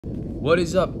What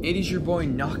is up? It is your boy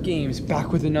Knock Games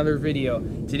back with another video.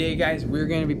 Today guys, we're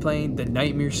going to be playing the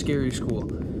Nightmare Scary School.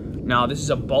 Now this is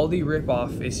a Baldi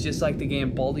ripoff. It's just like the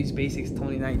game Baldis Basics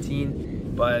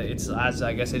 2019, but it's has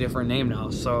I guess a different name now.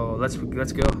 So let's go.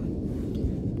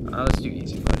 Let's do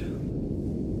easy mode.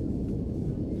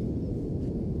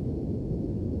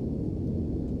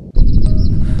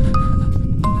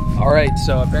 Alright,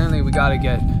 so apparently we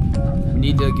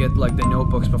need to get like the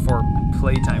notebooks before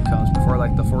playtime comes, before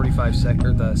like the 45 sec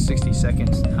or the 60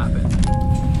 seconds happen.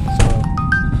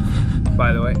 So,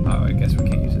 by the way, oh, I guess we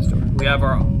can't use this door. We have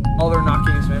our other Knock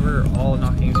Games member, all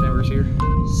Knock Games members here.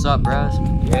 Sup, bros?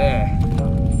 Yeah.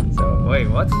 So, wait,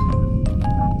 what?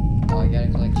 Oh, I gotta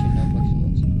collect 2 notebooks.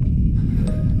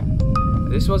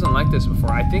 This wasn't like this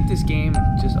before. I think this game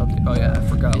just updated. Oh yeah, I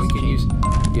forgot. We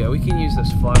can use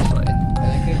this flashlight. I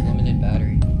think they have limited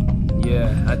battery.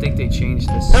 Yeah, I think they changed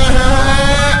this.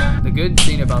 The good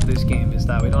thing about this game is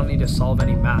that we don't need to solve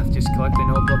any math. Just collect the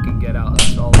notebook and get out.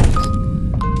 That's all it is.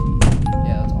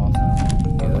 Yeah, that's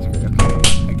awesome. Yeah, that's great.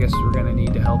 Okay, I guess we're gonna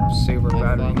need to help save our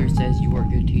battery. My father says you are a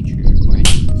good teacher according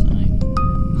to the sign.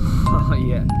 Oh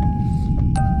yeah.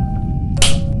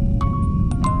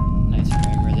 Nice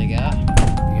grammar they got.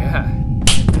 Yeah.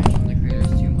 From the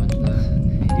creators too much though.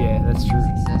 Yeah, that's true.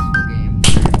 Successful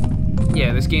game.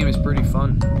 Yeah, this game is pretty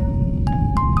fun.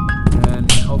 And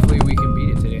hopefully we can beat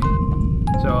it today.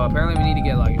 So apparently we need to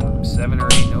get like 7 or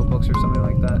 8 notebooks or something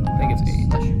like that. I think it's 8.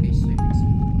 That should be sleeping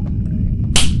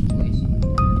police.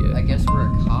 Yeah. I guess we're a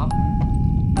cop.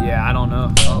 Yeah, I don't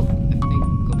know. Oh, I think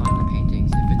go behind the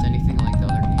paintings. If it's anything like the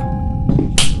other game.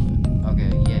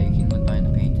 Okay, yeah, you can look behind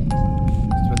the paintings.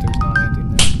 But there's not anything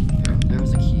there. There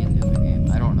was a key in the other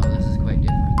game. I don't know. This is quite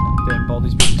different though. Then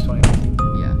Baldis Basics 2019.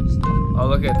 Yeah, it's different. Oh,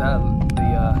 look at that.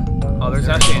 Oh, there's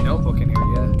actually a notebook in here.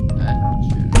 Yeah. That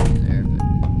shouldn't be there, but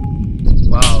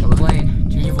Wow. complain.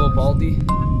 Evil Baldi.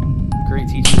 Great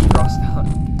teachers crossed out.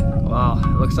 Wow.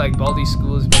 It looks like Baldi's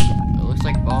school has been. It looks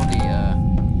like Baldi had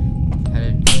a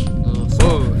little.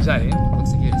 Whoa, is that him?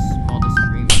 Looks like he had a small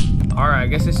disagreement. Alright, I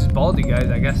guess this is Baldi,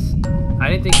 guys. I guess. I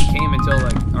didn't think he came until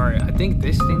like. Alright, I think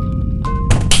this thing.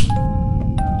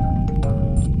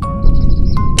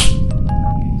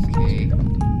 Okay.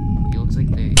 He looks like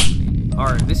they.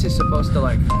 Alright, this is supposed to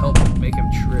like help make him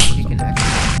trip. He can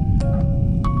actually.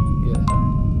 Yeah.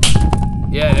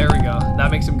 Yeah, there we go.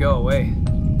 That makes him go away.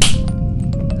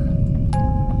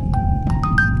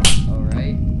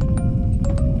 Alright.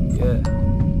 Yeah.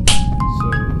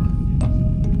 So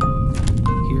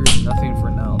here's nothing for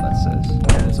now, that says.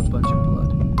 Yeah, it's a bunch of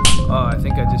blood. Oh, I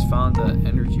think I just found the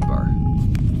energy bar.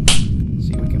 Let's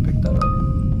see if we can pick that up.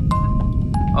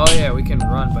 Oh yeah, we can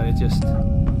run, but it just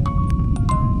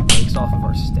takes off of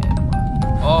our stamina.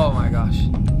 Oh my gosh.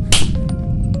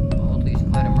 Baldi's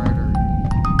quite a murderer.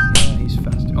 Yeah, he's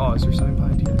fast. Oh, is there something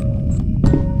behind here?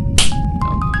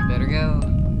 Nope. You better go. I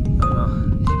don't know.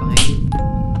 Is he behind you?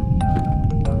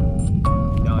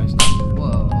 No, he's not.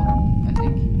 Whoa. I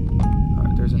think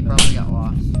Alright, there's he another. probably got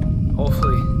lost.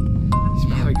 Hopefully. He's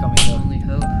probably coming up. Only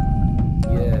hope.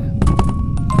 Yeah.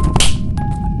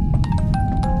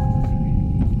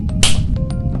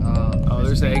 Oh,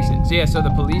 there's the exit. So, yeah, so the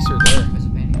police are there. There's a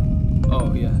painting.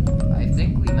 Oh, yeah. I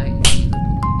think we might need the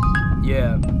police.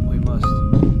 Yeah, we must.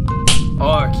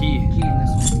 Oh, a key. Key in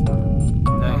this one.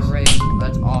 Nice. Alright,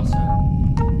 that's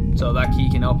awesome. So that key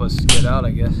can help us get out,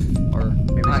 I guess. Or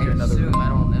maybe I let's get another assume, room. I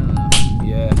don't know.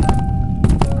 Yeah.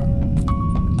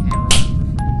 Can't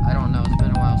remember. I don't know, it's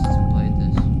been a while since we played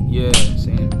this. Yeah,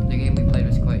 same. The game we played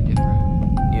was quite different.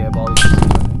 Yeah, Baldis is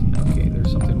 2019. Okay,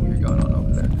 there's something weird going on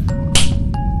over there.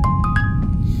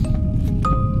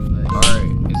 But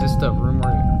Alright, is this the room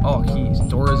where... Oh, keys.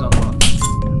 Door is unlocked.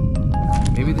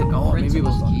 Maybe the... Oh, maybe it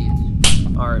was principal's locked.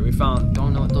 keys. Alright, we found...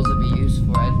 Don't know what those would be used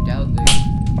for. I doubt they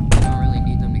don't really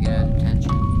need them to get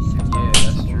attention. Yeah,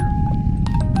 that's true.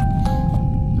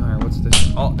 Alright, what's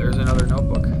this? Oh, there's another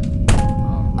notebook.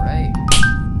 Alright.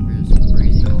 We're just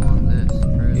breezing along this.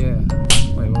 Yeah.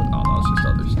 Wait, what? Oh, that was just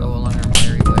other Go stuff. along our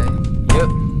merry way. Yep.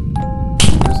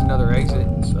 There's another exit,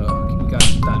 so we gotta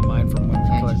keep that in mind from when we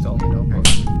Can't collect just all the leave it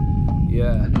notebooks. I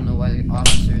Yeah. don't know why the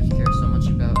officers care so much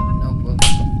about notebooks.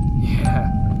 Yeah.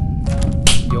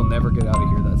 You'll never get out of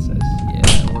here, that says. Yeah,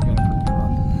 we're gonna prove you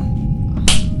wrong.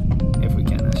 If we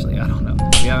can, actually. I don't know.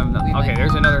 We haven't. Okay,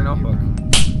 there's another notebook.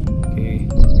 Okay.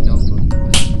 Notebook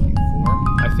was like 4.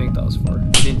 I think that was 4.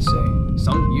 It didn't say.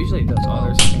 Usually it does. Oh,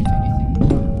 there's a painting.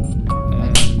 Anything. I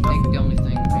And think nothing. the only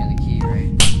thing would be the key, right?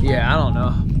 Yeah, I don't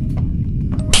know.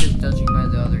 We're just judging by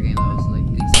the other game that was like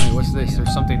the exact Wait, what's same this? layout.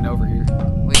 There's something over here.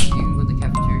 Wait, you can go to the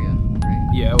cafeteria, right?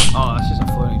 Yeah. Oh, that's just a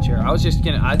floating chair. I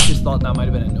just thought that might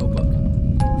have been a notebook.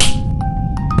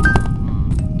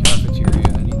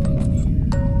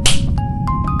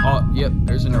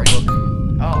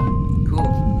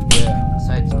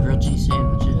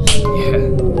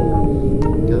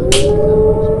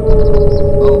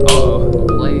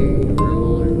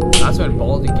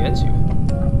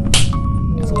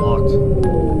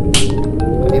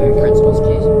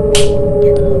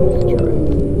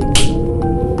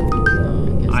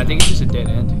 I think it's just a dead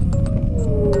end.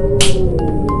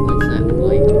 What's that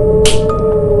light?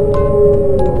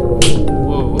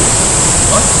 Whoa. What?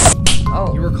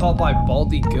 Oh. You were called by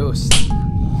Baldi Ghost.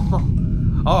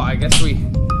 Oh, I guess we...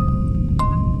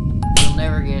 You'll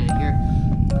never get it. Here.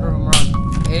 Prove them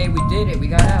wrong. Hey, we did it. We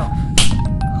got out.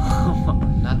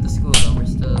 Not the school though. We're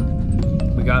still...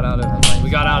 We got out of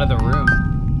the room.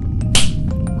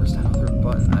 Where's that other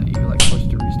button that you like push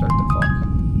to restart the clock?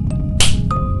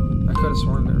 I could have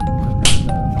sworn there was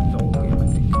the old game, I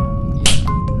think.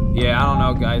 Yeah, I don't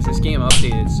know, guys. This game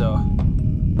updated, so... I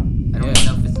don't even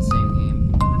know if it's the same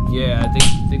game. Yeah, I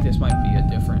think this might be a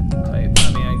different type.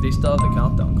 I mean, they still have the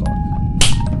countdown clock,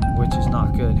 which is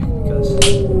not good because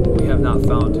we have not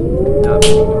found that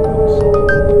many notebooks. I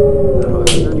don't know, have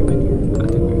we already been here? I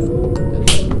think we've...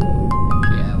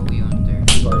 Yeah, we went there.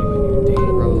 We've already been here. Dang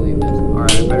it. Probably best.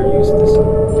 Alright, I better use this.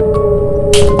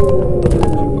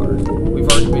 Energy bar. We've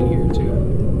already been here too.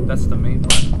 That's the main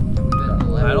part. We've been in the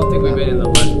left. I don't think we've been in the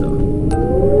left though.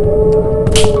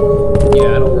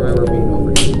 Yeah, I don't remember being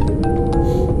over here.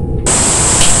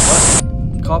 What?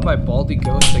 Caught by Baldi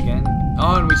Ghost again?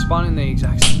 Oh, and we spawn in the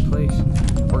exact same place.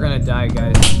 We're gonna die,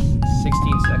 guys.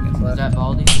 16 seconds Is left. that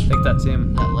Baldi? I think that's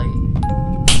him. Is that light?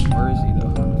 Where is he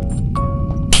though?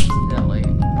 See that light?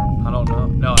 I don't know.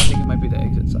 No, I think it might be the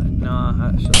exit sign. No,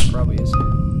 actually, it probably is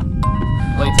him.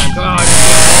 Playtime.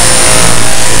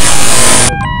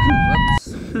 Whoops.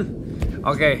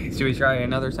 Okay, should we try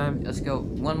another time? Let's go.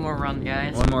 One more run,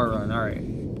 guys. One more run. All right.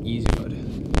 Easy mode.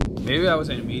 Maybe I was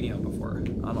in medium before.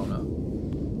 I don't know.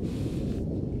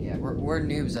 Yeah, we're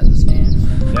noobs at this game.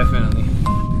 Definitely.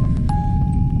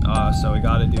 So we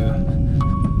gotta do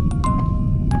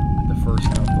the first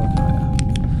notebook.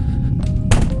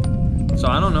 So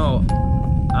I don't know.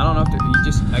 If you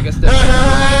just. I guess the is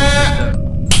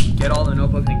just to get all the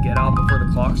notebooks and get out before the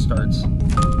clock starts. Key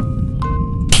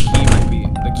might be.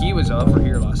 The key was over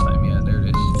here last time. Yeah, there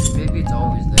it is. Maybe it's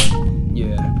always there.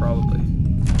 Yeah, probably.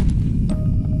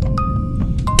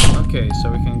 Okay, so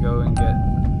we can go and get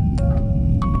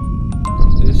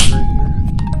this right here.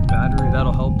 Battery,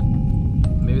 that'll help.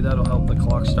 Maybe that'll help the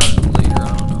clock start later,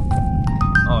 I don't know.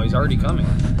 Oh, he's already coming.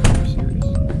 Are you serious?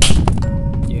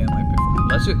 Yeah, it might be.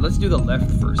 Let's do the left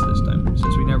first this time,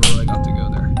 since we never really got to go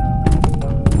there.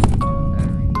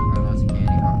 Battery. Oh, that's a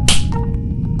candy bar.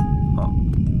 Oh.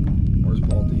 Where's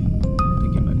Baldi? I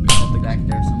think he might be. I don't think Back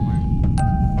there somewhere.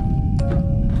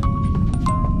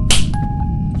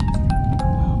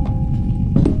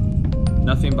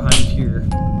 Nothing behind here.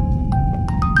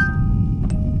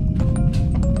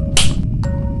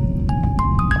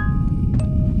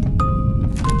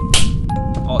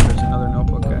 Oh, there's another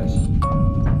notebook, guys.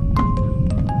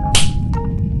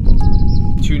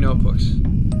 2 notebooks.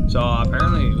 So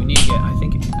apparently we need to get, I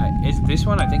think, is this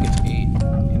one? I think it's 8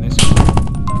 in this one.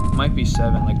 It might be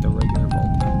 7, like the regular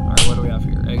Baldi. Alright, what do we have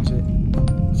here? Exit.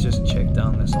 Let's just check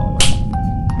down this hallway.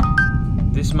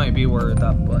 This might be where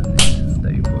that button is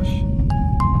that you push.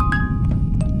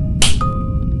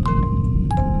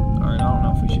 Alright, I don't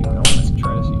know if we should go. Let's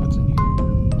try to see what's in here.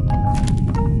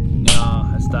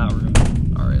 Nah, that's that room.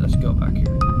 Alright, let's go back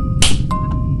here.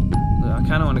 I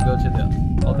kind of want to go to the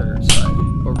other side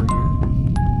over here.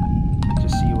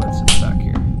 Just see what's back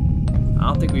here. I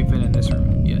don't think we've been in this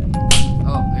room yet.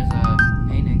 Oh, there's a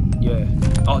painting. Yeah.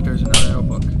 Oh, there's another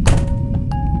notebook.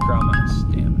 Crowd my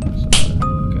stamina. So,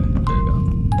 okay, there you go.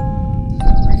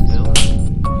 Refill.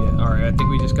 Yeah, alright, I think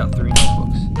we just got 3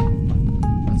 notebooks.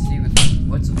 Let's see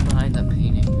what's behind that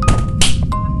painting.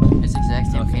 It's the exact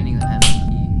same painting that has the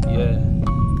key. Yeah.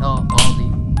 Oh, Baldi.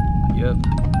 Yep.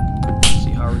 Let's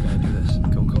see how we're gonna do this.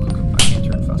 Go. I can't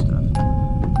turn fast enough.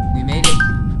 We made it.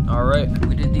 Alright.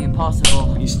 We did the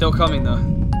impossible. He's still coming though.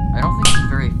 I don't think he's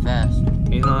very fast.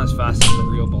 He's not as fast as the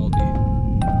real Baldi. I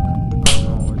don't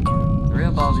know. The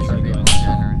real Baldi's try a bit going. more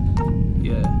generous.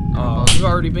 Yeah. Baldi. We've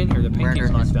already been here. The Murder painting's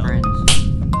his knocked down. friends.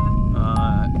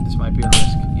 This might be a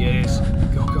risk. Yeah, it is.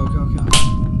 Go. We're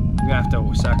gonna have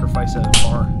to sacrifice a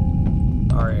bar.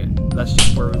 Alright, that's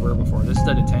just where we were before. This is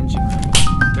the detention room.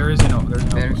 There's no.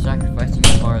 Better sacrificing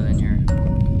your bar than your...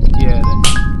 Yeah, then.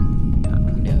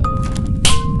 No.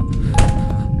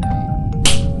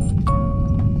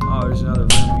 Oh, there's another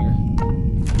room here.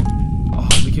 Oh,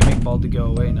 we can make Baldi go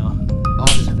away now.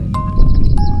 Awesome.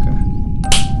 Okay.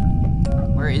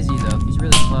 Where is he though? He's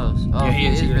really close. Oh, Yeah, he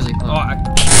is really close. Oh,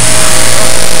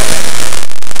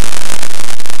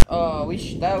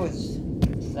 That was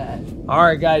sad.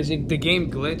 Alright, guys, the game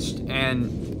glitched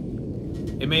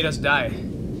and it made us die.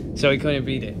 So we couldn't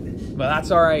beat it. But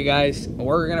that's alright, guys.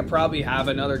 We're going to probably have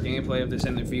another gameplay of this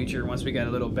in the future once we get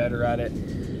a little better at it.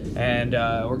 and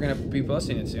we're gonna be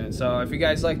posting it soon. So if you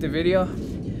guys liked the video,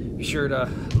 be sure to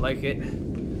like it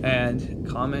and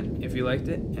comment if you liked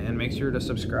it, and make sure to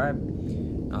subscribe.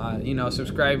 You know,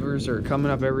 subscribers are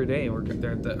coming up every day.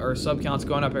 Our sub count's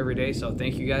going up every day, so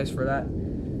thank you guys for that.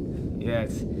 Yeah,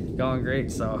 it's going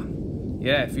great. So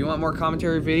yeah, if you want more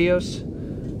commentary videos,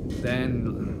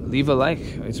 then leave a like.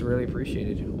 It's really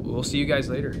appreciated. We'll see you guys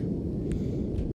later.